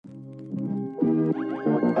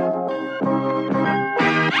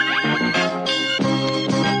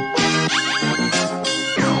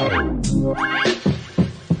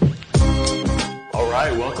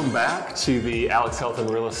to the Alex Helton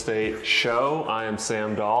Real Estate Show. I am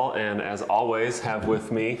Sam Dahl, and as always, have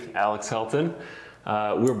with me Alex Helton.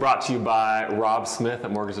 We're brought to you by Rob Smith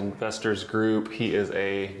at Mortgage Investors Group. He is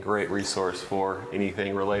a great resource for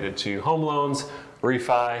anything related to home loans,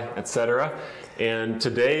 refi, etc. And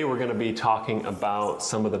today we're going to be talking about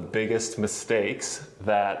some of the biggest mistakes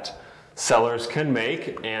that sellers can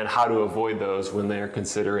make and how to avoid those when they are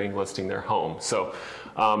considering listing their home. So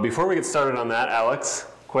before we get started on that, Alex,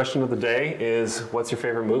 question of the day is, what's your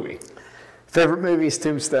favorite movie? Favorite movie is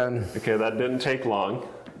Tombstone. Okay, that didn't take long.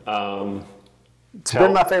 It's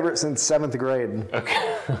been my favorite since 7th grade.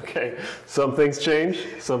 Okay. Some things change,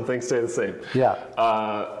 some things stay the same.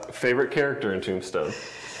 Yeah. Favorite character in Tombstone?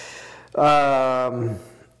 Wyatt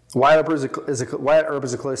Earp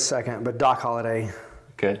is a close second, but Doc Holliday.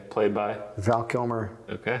 Okay, played by? Val Kilmer.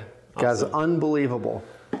 Okay. Guy's awesome. Unbelievable.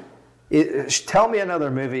 Tell me another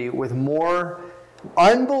movie with more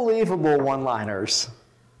unbelievable one-liners.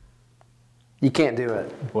 You can't do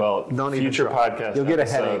it. Well, future podcast You'll get a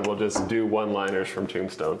episode, headache. we'll just do one-liners from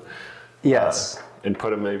Tombstone. Yes. And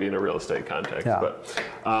put them maybe in a real estate context. Yeah. But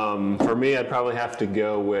for me, I'd probably have to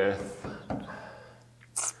go with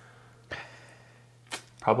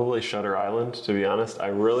probably Shutter Island, to be honest. I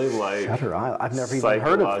really like Shutter Island. I've never even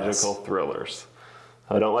heard of this. Psychological thrillers.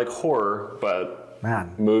 I don't like horror, but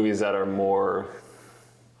Man. movies that are more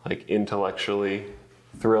like intellectually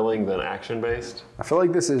thrilling than action-based. I feel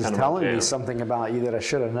like this is Kind of telling my me jam. something about you that I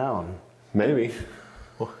should have known. Maybe.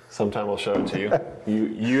 Well, sometime I'll show it to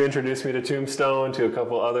you. You introduced me to Tombstone, to a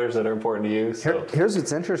couple others that are important to you. So. Here's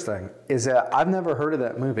what's interesting, is that I've never heard of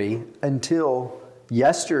that movie until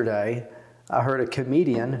yesterday. I heard a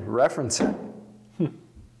comedian reference it.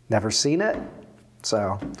 Never seen it.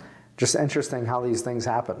 So just interesting how these things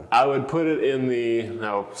happen. I would put it in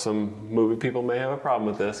now some movie people may have a problem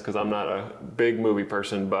with this because I'm not a big movie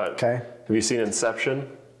person, but Okay. Have you seen Inception?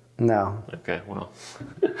 No. Okay, well,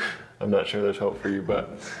 I'm not sure there's hope for you, but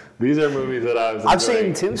these are movies that I've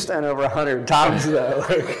seen Tombstone over 100 times though.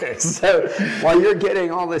 Okay. So while you're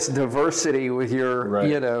getting all this diversity with your, Right.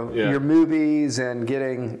 your movies and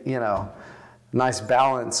getting, nice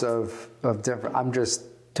balance of different, I'm just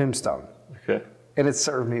Tombstone. Okay. And it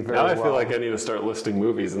served me very well. Now I feel like I need to start listing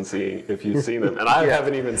movies and seeing if you've seen them. And I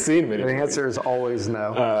haven't even seen many The movies. answer is always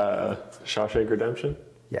no. Shawshank Redemption?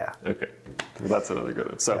 Yeah. Okay. Well, that's another good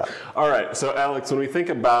one. So, all right. So, Alex, when we think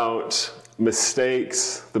about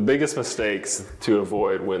mistakes, the biggest mistakes to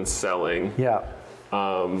avoid when selling, Yeah.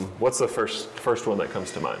 what's the first one that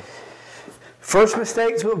comes to mind? First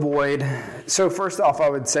mistake to avoid. So first off, I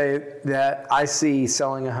would say that I see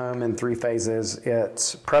selling a home in 3 phases.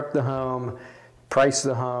 It's prep the home, price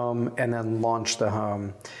the home, and then launch the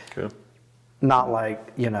home. Okay. Not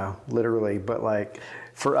like, literally, but like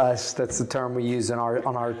for us, that's the term we use on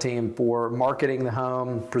our team for marketing the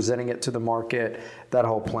home, presenting it to the market, that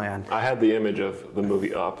whole plan. I had the image of the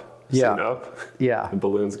movie Up. Yeah. Seen Up? Yeah. The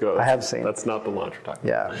balloons go. I have seen it. That's not the launch we're talking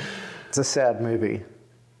Yeah. about. It's a sad movie.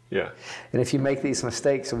 Yeah. And if you make these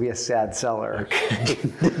mistakes, you'll be a sad seller. Okay.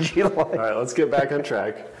 Did you All right, let's get back on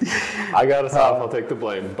track. I got us off. I'll take the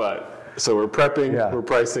blame. So we're prepping, we're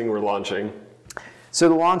pricing, we're launching. So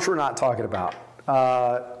the launch we're not talking about.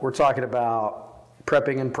 We're talking about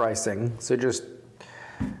prepping and pricing. So just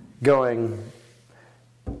going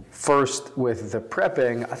first with the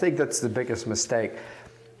prepping, I think that's the biggest mistake.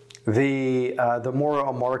 The more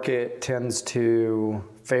a market tends to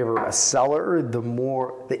favor a seller,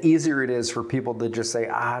 the easier it is for people to just say,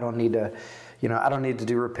 I don't need to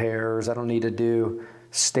do repairs, I don't need to do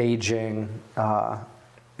staging,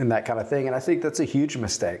 and that kind of thing. And I think that's a huge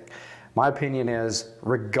mistake. My opinion is,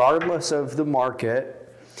 regardless of the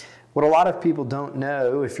market, what a lot of people don't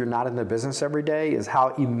know, if you're not in the business every day, is how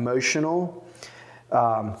emotional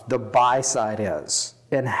the buy side is,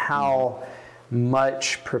 and how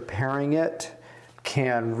much preparing it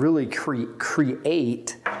can really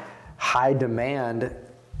create high demand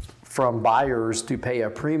from buyers to pay a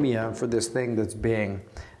premium for this thing that's being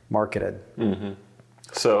marketed. Mm-hmm.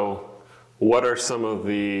 So what are some of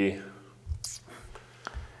the,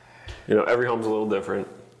 every home's a little different,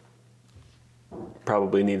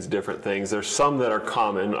 probably needs different things. There's some that are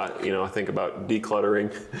common. I think about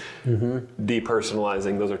decluttering,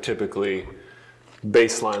 depersonalizing. Those are typically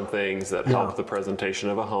baseline things that help the presentation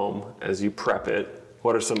of a home as you prep it.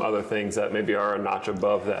 What are some other things that maybe are a notch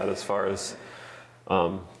above that as far as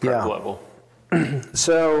prep level?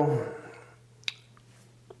 So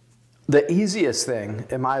the easiest thing,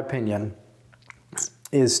 in my opinion,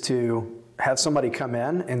 is to have somebody come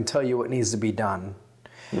in and tell you what needs to be done.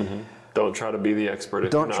 Mm-hmm. Don't try to be the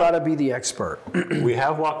expert. Don't try to be the expert. We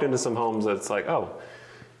have walked into some homes that's like, oh,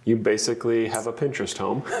 you basically have a Pinterest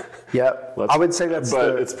home. Yep. I would say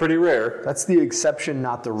it's pretty rare. That's the exception,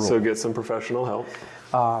 not the rule. So get some professional help.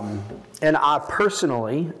 And I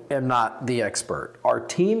personally am not the expert. Our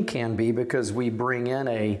team can be, because we bring in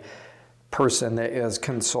a person that is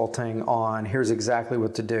consulting on here's exactly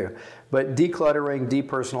what to do. But decluttering,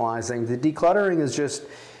 depersonalizing, the decluttering is just,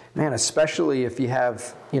 man, especially if you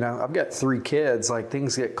have, I've got 3 kids, like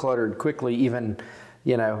things get cluttered quickly, even,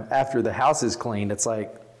 after the house is cleaned. It's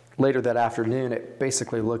like later that afternoon, it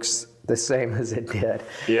basically looks the same as it did.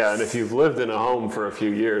 Yeah, and if you've lived in a home for a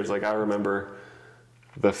few years, like I remember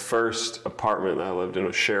the first apartment that I lived in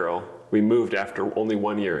with Cheryl, we moved after only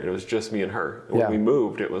 1 year, and it was just me and her. And when we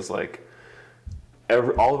moved, it was like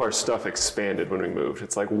all of our stuff expanded when we moved.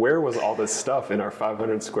 It's like, where was all this stuff in our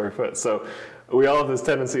 500 square foot? So we all have this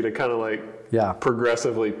tendency to kind of like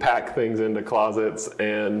progressively pack things into closets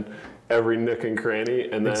and every nook and cranny.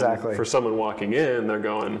 And then for someone walking in, they're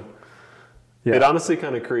going, it honestly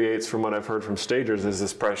kind of creates, from what I've heard from stagers, is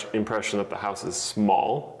this impression that the house is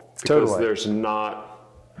small because there's not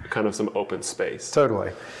kind of some open space.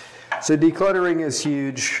 Totally. So decluttering is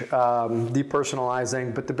huge,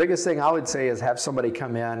 depersonalizing, but the biggest thing I would say is have somebody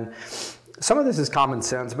come in. Some of this is common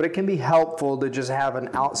sense, but it can be helpful to just have an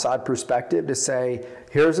outside perspective to say,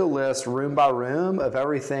 here's a list room by room of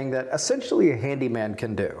everything that essentially a handyman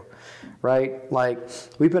can do, right? Like,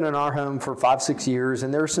 we've been in our home for 5-6 years,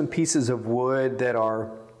 and there are some pieces of wood that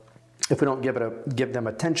are, if we don't give them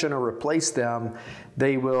attention or replace them,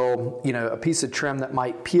 they will, a piece of trim that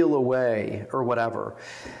might peel away or whatever.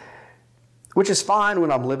 Which is fine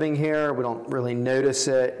when I'm living here, we don't really notice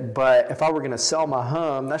it, but if I were going to sell my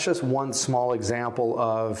home, that's just one small example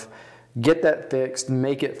of get that fixed,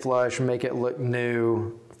 make it flush, make it look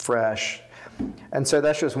new, fresh. And so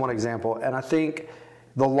that's just one example. And I think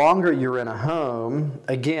the longer you're in a home,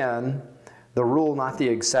 again, the rule, not the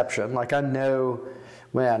exception. Like, I know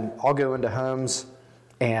when I'll go into homes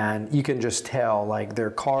and you can just tell, like,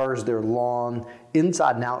 their cars, their lawn,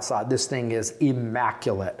 inside and outside, this thing is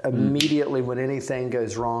immaculate. Immediately when anything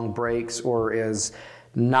goes wrong, breaks, or is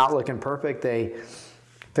not looking perfect, they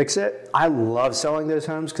fix it. I love selling those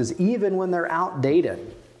homes because even when they're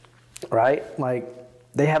outdated, right? Like,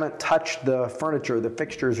 they haven't touched the furniture, the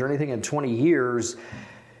fixtures, or anything in 20 years.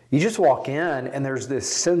 You just walk in and there's this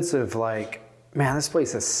sense of like, man, this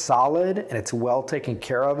place is solid and it's well taken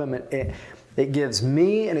care of. And it gives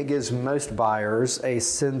me, and it gives most buyers, a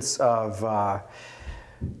sense of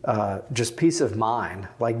just peace of mind.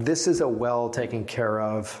 Like, this is a well taken care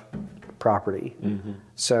of property. Mm-hmm.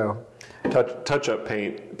 So, touch-up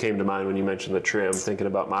paint came to mind when you mentioned the trim. Thinking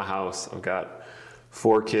about my house, I've got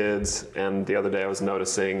 4 kids, and the other day I was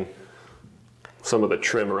noticing some of the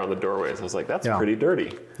trim around the doorways. I was like, that's pretty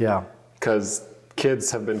dirty. Yeah. Because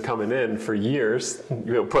kids have been coming in for years,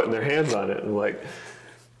 putting their hands on it, and like,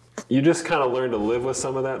 you just kind of learn to live with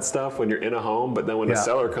some of that stuff when you're in a home, but then when a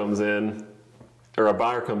seller comes in, or a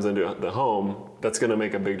buyer comes into the home, that's going to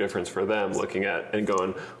make a big difference for them looking at and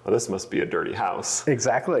going, well, this must be a dirty house.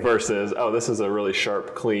 Exactly. Versus, oh, this is a really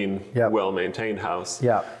sharp, clean, well-maintained house.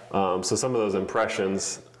 Yeah. So some of those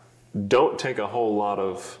impressions don't take a whole lot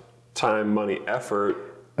of time, money, effort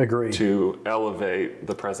to elevate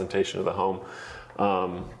the presentation of the home.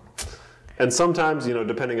 And sometimes,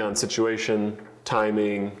 depending on situation,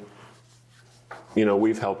 timing,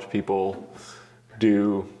 we've helped people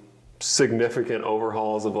do significant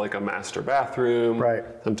overhauls of like a master bathroom,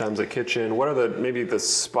 sometimes a kitchen. What are maybe the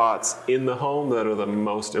spots in the home that are the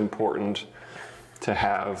most important to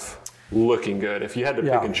have looking good? If you had to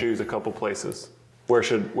pick and choose a couple places, where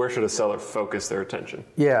should a seller focus their attention?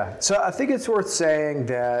 Yeah, so I think it's worth saying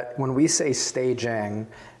that when we say staging,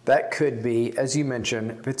 that could be, as you mentioned,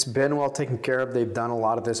 if it's been well taken care of, they've done a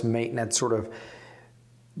lot of this maintenance sort of,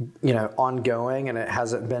 ongoing, and it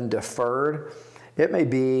hasn't been deferred. It may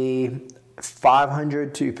be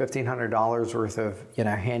 $500 to $1,500 worth of,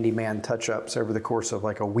 handyman touch-ups over the course of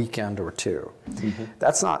like a weekend or two. Mm-hmm.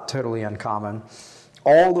 That's not totally uncommon.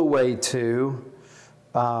 All the way to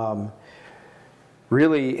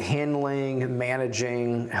really handling,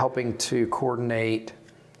 managing, helping to coordinate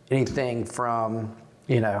anything from,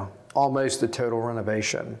 almost a total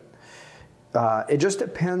renovation. It just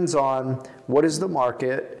depends on what is the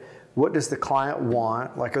market. What does the client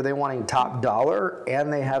want? Like, are they wanting top dollar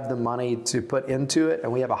and they have the money to put into it,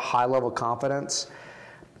 and we have a high level of confidence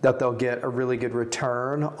that they'll get a really good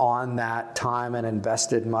return on that time and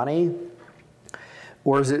invested money?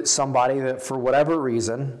 Or is it somebody that, for whatever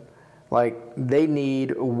reason, like, they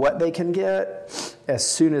need what they can get as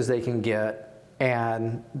soon as they can get,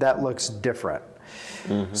 and that looks different?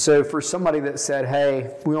 Mm-hmm. So for somebody that said,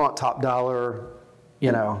 hey, we want top dollar,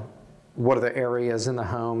 what are the areas in the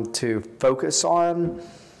home to focus on?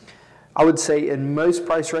 I would say in most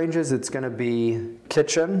price ranges, it's going to be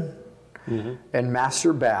kitchen and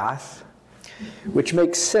master bath, which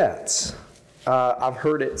makes sense. I've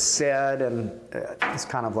heard it said, and it's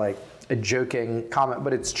kind of like a joking comment,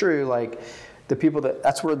 but it's true. Like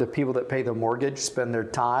that's where the people that pay the mortgage spend their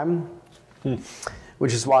time,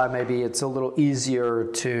 which is why maybe it's a little easier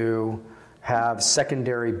to have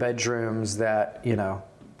secondary bedrooms that,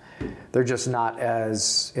 they're just not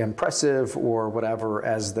as impressive or whatever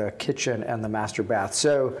as the kitchen and the master bath.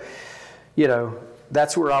 So,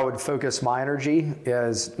 that's where I would focus my energy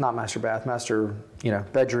is not master bath,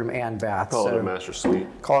 bedroom and bath. Call it a master suite.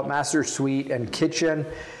 Call it master suite and kitchen.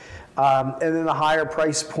 And then the higher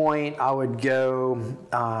price point, I would go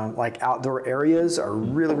like outdoor areas are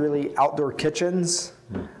really, really outdoor kitchens,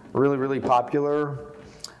 really, really popular.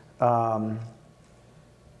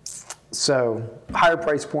 So higher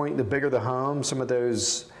price point, the bigger the home, some of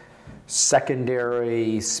those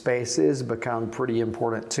secondary spaces become pretty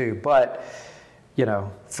important too. But,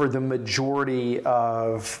 for the majority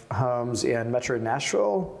of homes in Metro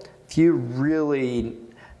Nashville, if you really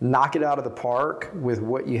knock it out of the park with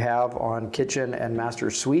what you have on kitchen and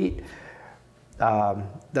master suite,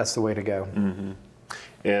 that's the way to go. Mm-hmm.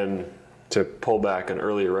 And to pull back an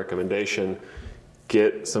earlier recommendation,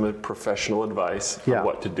 get some professional advice on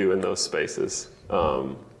what to do in those spaces.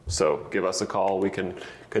 So give us a call. We can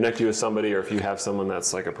connect you with somebody, or if you have someone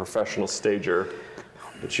that's like a professional stager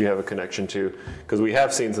that you have a connection to. Because we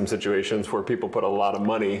have seen some situations where people put a lot of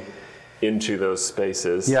money into those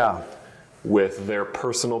spaces with their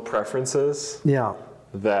personal preferences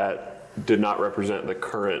that did not represent the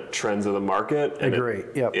current trends of the market. And Agree.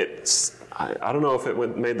 I don't know if it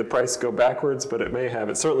made the price go backwards, but it may have.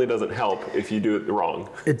 It certainly doesn't help if you do it wrong.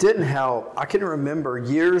 It didn't help. I can remember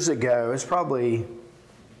years ago, it's probably,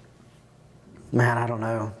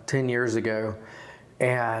 10 years ago,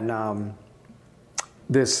 and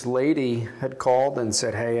this lady had called and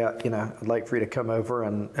said, hey, I'd like for you to come over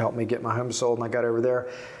and help me get my home sold. And I got over there.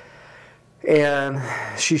 And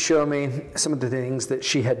she showed me some of the things that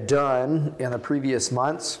she had done in the previous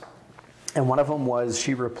months. And one of them was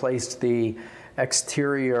she replaced the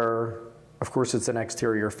exterior. Of course, it's an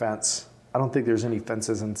exterior fence. I don't think there's any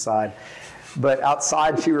fences inside. But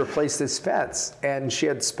outside, she replaced this fence. And she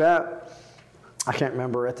had spent, I can't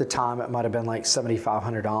remember, at the time, it might have been like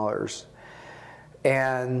 $7,500.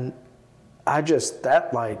 And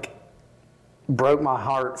that broke my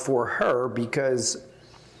heart for her, because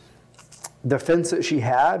the fence that she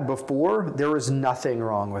had before, there was nothing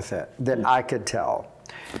wrong with it that I could tell.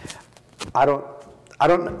 I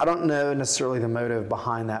don't know necessarily the motive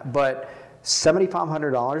behind that, but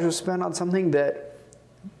 $7,500 was spent on something that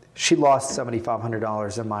she lost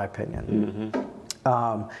 $7,500 in my opinion.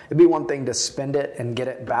 It'd be one thing to spend it and get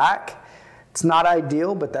it back. It's not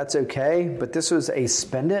ideal, but that's okay. But this was a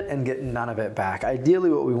spend it and get none of it back. Ideally,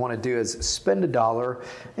 what we want to do is spend $1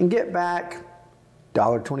 and get back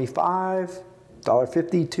 $1.25,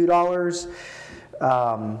 $1.50,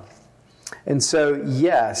 $2. And so,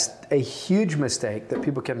 yes, a huge mistake that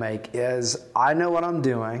people can make is, I know what I'm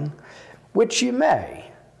doing, which you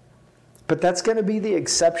may, but that's going to be the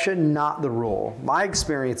exception, not the rule. My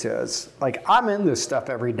experience is, I'm in this stuff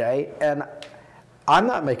every day, and I'm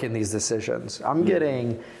not making these decisions. I'm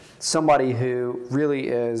getting somebody who really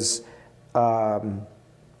is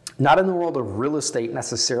not in the world of real estate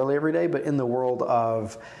necessarily every day, but in the world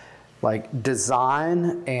of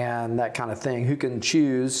design and that kind of thing, who can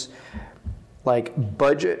choose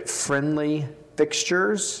budget-friendly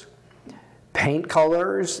fixtures, paint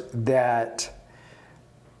colors that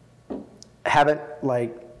haven't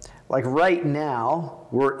right now,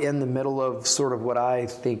 we're in the middle of sort of what I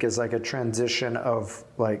think is a transition of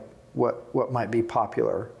what might be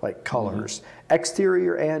popular, colors,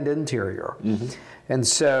 exterior and interior. And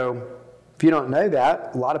so if you don't know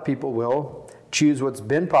that, a lot of people will choose what's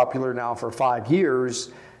been popular now for 5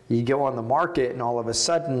 years. You go on the market and all of a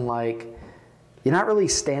sudden, you're not really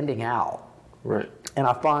standing out. Right. And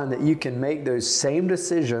I find that you can make those same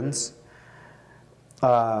decisions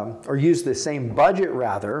or use the same budget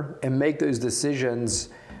rather, and make those decisions,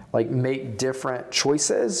 make different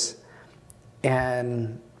choices.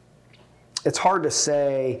 And it's hard to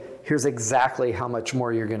say, here's exactly how much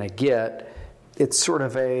more you're going to get. It's sort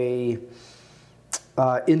of a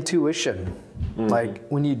intuition.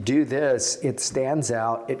 When you do this, it stands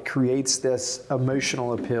out, it creates this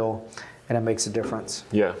emotional appeal, and it makes a difference.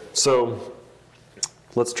 Yeah. So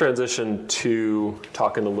let's transition to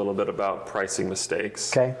talking a little bit about pricing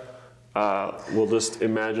mistakes. Okay. We'll just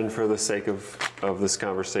imagine, for the sake of this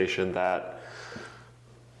conversation, that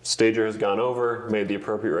stager has gone over, made the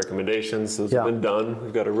appropriate recommendations. Those have been done.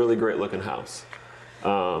 We've got a really great looking house.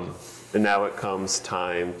 And now it comes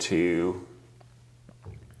time to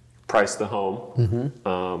price the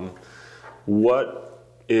home. What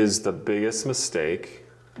is the biggest mistake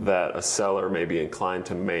that a seller may be inclined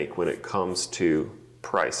to make when it comes to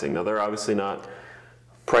pricing? Now, they're obviously not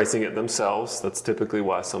pricing it themselves. That's typically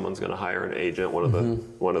why someone's going to hire an agent.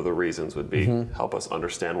 One of the reasons would be help us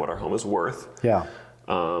understand what our home is worth. Yeah.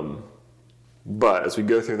 But as we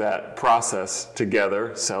go through that process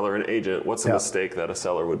together, seller and agent, what's a mistake that a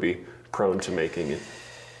seller would be prone to making?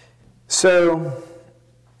 So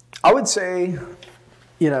I would say,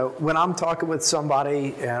 when I'm talking with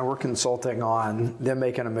somebody and we're consulting on them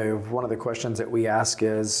making a move, one of the questions that we ask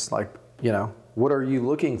is what are you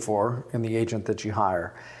looking for in the agent that you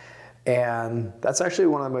hire? And that's actually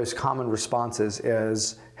one of the most common responses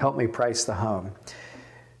is, help me price the home.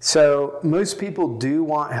 So most people do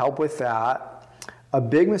want help with that. A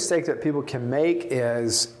big mistake that people can make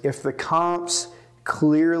is if the comps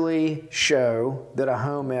clearly show that a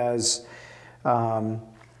home is,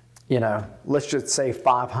 let's just say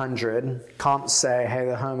 500, comps say, hey,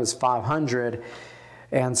 the home is 500,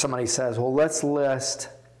 and somebody says, well, let's list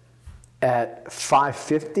at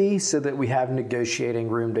 550 so that we have negotiating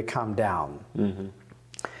room to come down.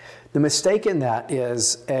 The mistake in that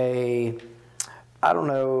is I don't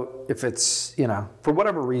know if it's, for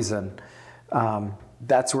whatever reason,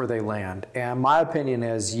 that's where they land. And my opinion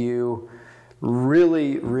is you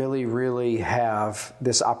really, really, really have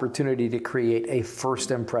this opportunity to create a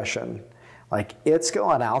first impression. Like, it's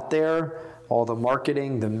going out there, all the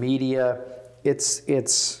marketing, the media,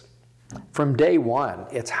 it's from day one,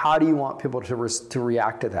 it's how do you want people to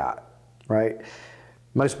react to that, right?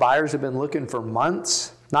 Most buyers have been looking for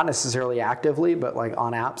months, not necessarily actively, but like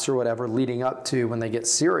on apps or whatever, leading up to when they get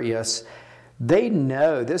serious. They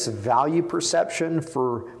know this value perception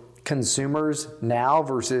for consumers now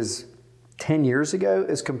versus 10 years ago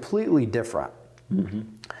is completely different.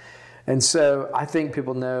 And so I think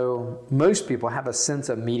most people have a sense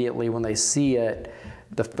immediately when they see it,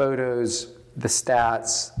 the photos, the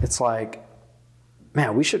stats, it's like,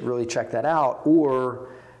 man, we should really check that out. Or,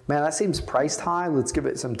 man, that seems priced high. Let's give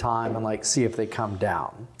it some time and see if they come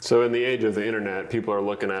down. So in the age of the internet, people are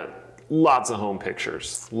looking at lots of home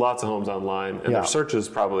pictures, lots of homes online, and their search is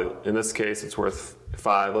probably, in this case, it's worth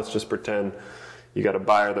 $5. Let's just pretend you got a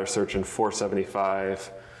buyer, they're searching $475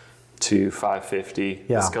 to $550.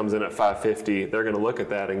 This comes in at $550. They're going to look at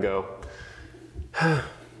that and go,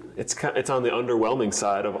 it's on the underwhelming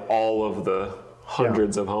side of all of the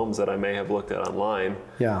hundreds of homes that I may have looked at online.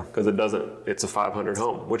 Because it's a 500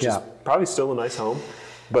 home, which is probably still a nice home,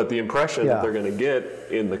 but the impression that they're going to get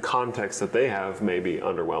in the context that they have may be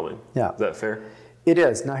underwhelming. Is that fair? It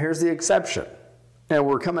is. Now here's the exception. And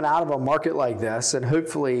we're coming out of a market like this, and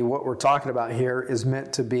hopefully what we're talking about here is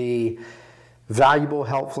meant to be valuable,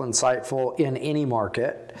 helpful, insightful in any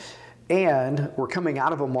market. And we're coming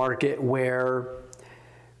out of a market where,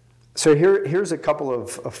 so here's a couple of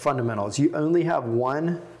fundamentals. You only have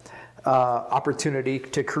one opportunity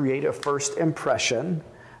to create a first impression,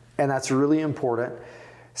 and that's really important.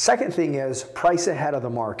 Second thing is price ahead of the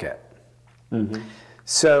market.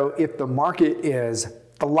 So if the market is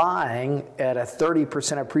flying at a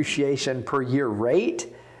 30% appreciation per year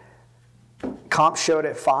rate, comps show it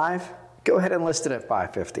at 5, go ahead and list it at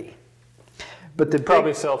 550. But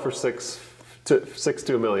probably sell for six to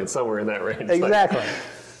 $1 million, somewhere in that range. Exactly.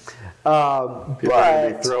 People are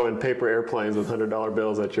going to be throwing paper airplanes with $100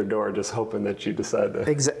 bills at your door, just hoping that you decide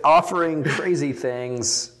to offering crazy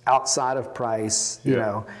things outside of price.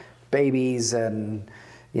 Babies and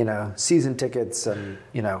season tickets and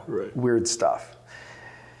weird stuff.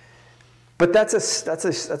 But that's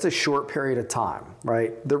a short period of time,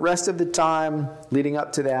 right? The rest of the time leading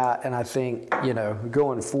up to that, and I think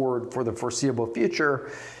going forward for the foreseeable future,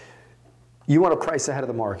 you want to price ahead of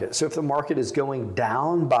the market. So if the market is going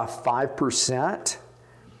down by 5%,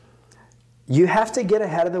 you have to get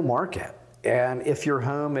ahead of the market. And if your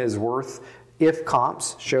home is if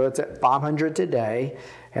comps show it's at 500 today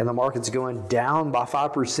and the market's going down by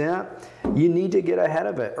 5%, you need to get ahead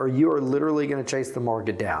of it or you are literally going to chase the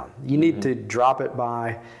market down. You need to drop it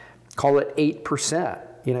by, call it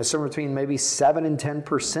 8%, somewhere between maybe 7 and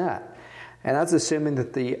 10%. And that's assuming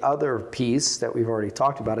that the other piece that we've already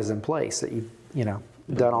talked about is in place, that you've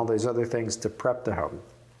done all those other things to prep the home.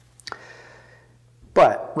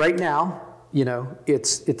 But right now,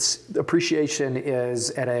 its appreciation is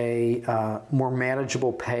at a more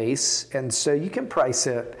manageable pace, and so you can price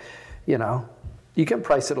it, a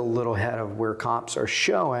little ahead of where comps are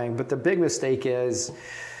showing. But the big mistake is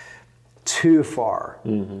too far.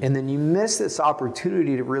 And then you miss this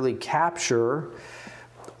opportunity to really capture.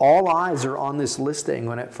 All eyes are on this listing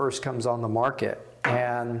when it first comes on the market.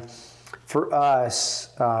 And for us,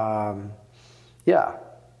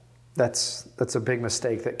 that's a big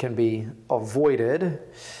mistake that can be avoided.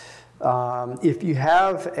 If you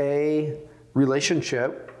have a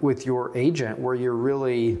relationship with your agent where you're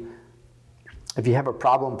really, if you have a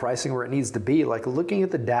problem pricing where it needs to be, like looking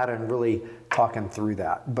at the data and really talking through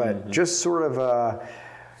that. But just sort of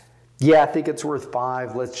I think it's worth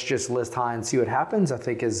 5. Let's just list high and see what happens. I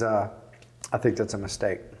think that's a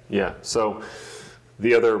mistake. Yeah. So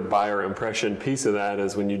the other buyer impression piece of that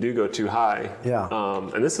is when you do go too high. Yeah.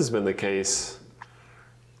 And this has been the case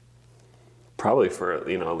probably for at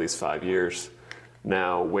least 5 years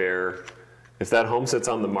now, where if that home sits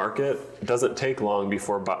on the market, it doesn't take long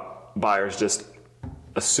before buyers just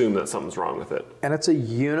assume that something's wrong with it. And it's a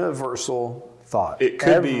universal thought. It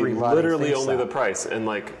could be literally only the price, and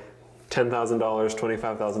like $10,000,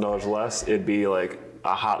 $25,000 less, it'd be like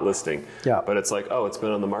a hot listing. Yeah. But it's like, oh, it's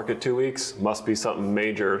been on the market 2 weeks, must be something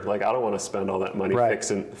major. Like, I don't want to spend all that money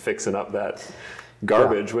fixing up that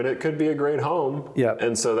garbage when it could be a great home. Yeah.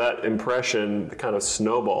 And so that impression kind of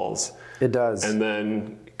snowballs. It does. And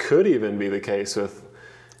then could even be the case with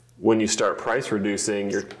when you start price reducing,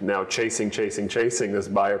 you're now chasing this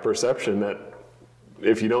buyer perception that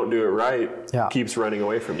if you don't do it right, keeps running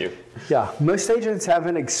away from you. Yeah, most agents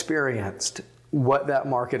haven't experienced what that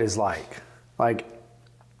market is like. Like,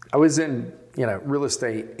 I was in real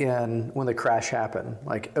estate when the crash happened,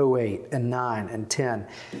 like 08 and 9 and 10.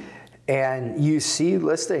 And you see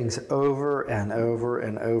listings over and over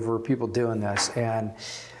and over, people doing this. And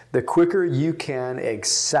the quicker you can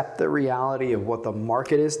accept the reality of what the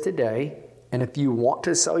market is today, and if you want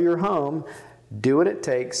to sell your home, do what it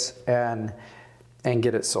takes and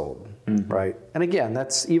get it sold, right? And again,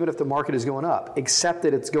 that's even if the market is going up, accept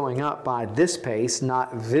that it's going up by this pace, not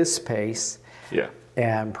this pace. Yeah.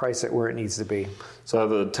 And price it where it needs to be. So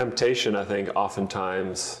the temptation, I think,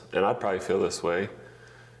 oftentimes, and I'd probably feel this way,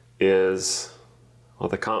 is, well,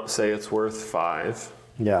 the comps say it's worth 5.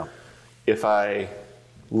 Yeah. If I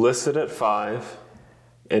list it at 5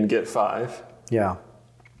 and get 5,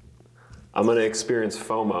 I'm going to experience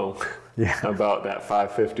FOMO about that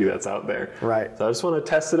 550 that's out there. Right. So I just want to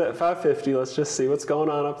test it at 550. Let's just see what's going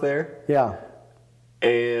on up there. Yeah.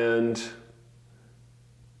 And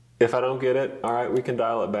if I don't get it, all right, we can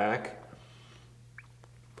dial it back.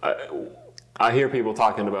 I hear people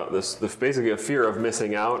talking about this, basically a fear of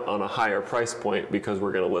missing out on a higher price point because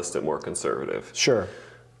we're going to list it more conservative. Sure.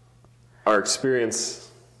 Our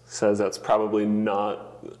experience says that's probably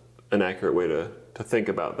not an accurate way to think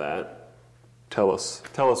about that. Tell us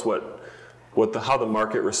how the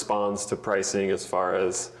market responds to pricing as far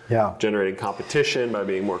as generating competition by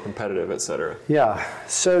being more competitive, et cetera. Yeah.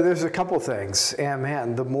 So there's a couple things, and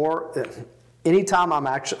man, anytime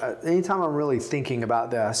I'm really thinking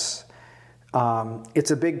about this,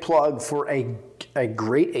 it's a big plug for a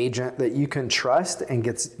great agent that you can trust and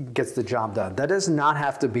gets the job done. That does not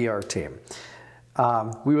have to be our team.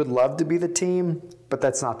 We would love to be the team, but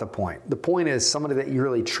that's not the point. The point is somebody that you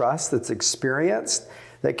really trust, that's experienced,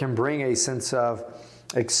 that can bring a sense of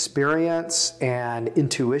experience and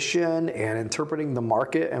intuition and interpreting the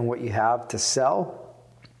market and what you have to sell.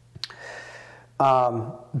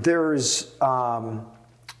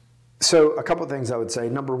 So a couple of things I would say.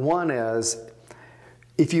 Number one is,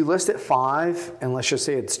 if you list at 5, and let's just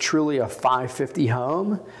say it's truly a 550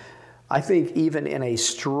 home, I think even in a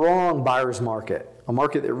strong buyer's market, a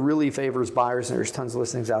market that really favors buyers, and there's tons of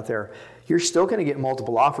listings out there, you're still going to get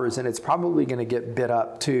multiple offers, and it's probably going to get bid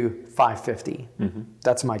up to 550.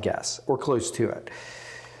 That's my guess, or close to it.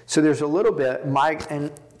 So there's a little bit,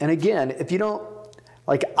 and again, if you don't,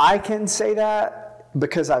 like, I can say that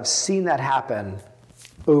because I've seen that happen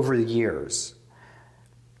over the years.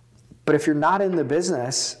 But if you're not in the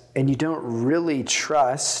business and you don't really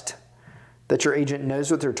trust that your agent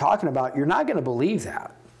knows what they're talking about, you're not going to believe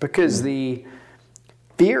that, because the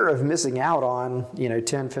fear of missing out on, $10,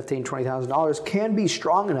 $15, $20,000 can be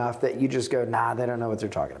strong enough that you just go, nah, they don't know what they're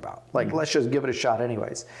talking about. Like, let's just give it a shot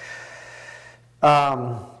anyways.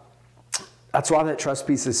 That's why that trust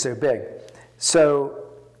piece is so big. So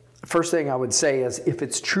first thing I would say is, if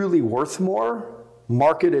it's truly worth more,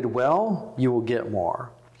 marketed well, you will get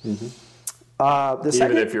more. Even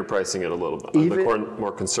if you're pricing it a little bit on the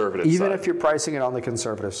more conservative side. Even if you're pricing it on the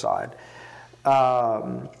conservative side.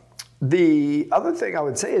 The other thing I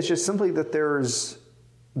would say is just simply that there's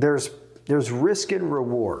risk and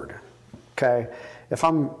reward. Okay, if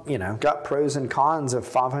I'm got pros and cons of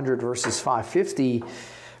 500 versus 550,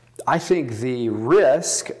 I think the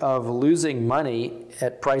risk of losing money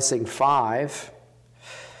at pricing 5,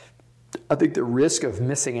 I think the risk of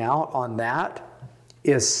missing out on that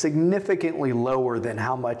is significantly lower than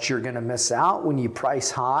how much you're going to miss out when you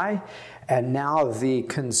price high. And now the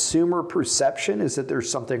consumer perception is that there's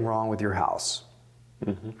something wrong with your house.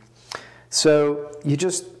 Mm-hmm. So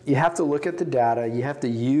you have to look at the data. You have to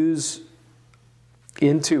use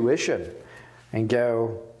intuition and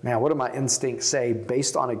go, man, what do my instincts say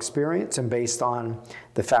based on experience and based on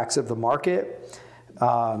the facts of the market?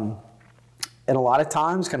 And a lot of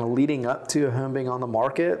times, kind of leading up to a home being on the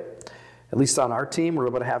market, at least on our team, we're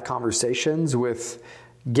able to have conversations with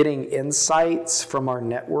getting insights from our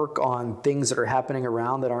network on things that are happening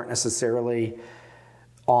around that aren't necessarily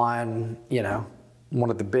on, one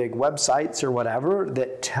of the big websites or whatever,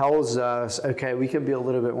 that tells us, okay, we can be a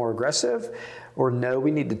little bit more aggressive, or no,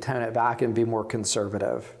 we need to tone it back and be more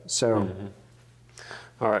conservative. So, mm-hmm.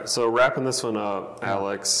 All right. So wrapping this one up,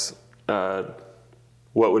 Alex,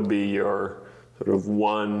 what would be your sort of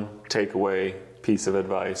one takeaway piece of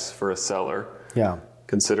advice for a seller? Yeah.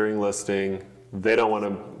 Considering listing, they don't want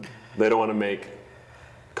to make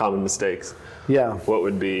common mistakes. Yeah. What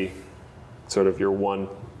would be sort of your one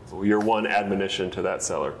admonition to that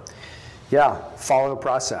seller? Yeah, follow a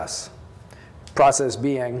process. Process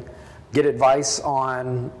being, get advice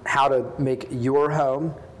on how to make your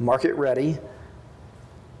home market ready.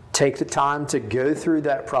 Take the time to go through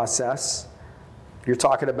that process. You're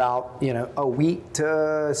talking about, a week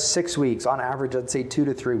to 6 weeks. On average, I'd say 2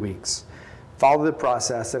 to 3 weeks. Follow the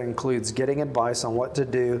process that includes getting advice on what to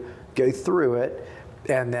do, go through it,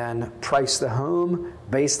 and then price the home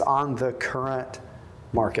based on the current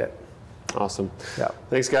market. Awesome. Yeah.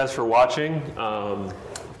 Thanks, guys, for watching.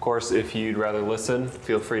 Of course, if you'd rather listen,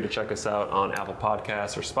 feel free to check us out on Apple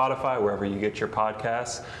Podcasts or Spotify, wherever you get your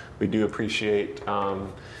podcasts. We do appreciate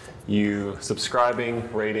you subscribing,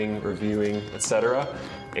 rating, reviewing, etc.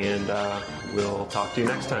 And we'll talk to you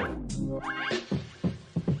next time.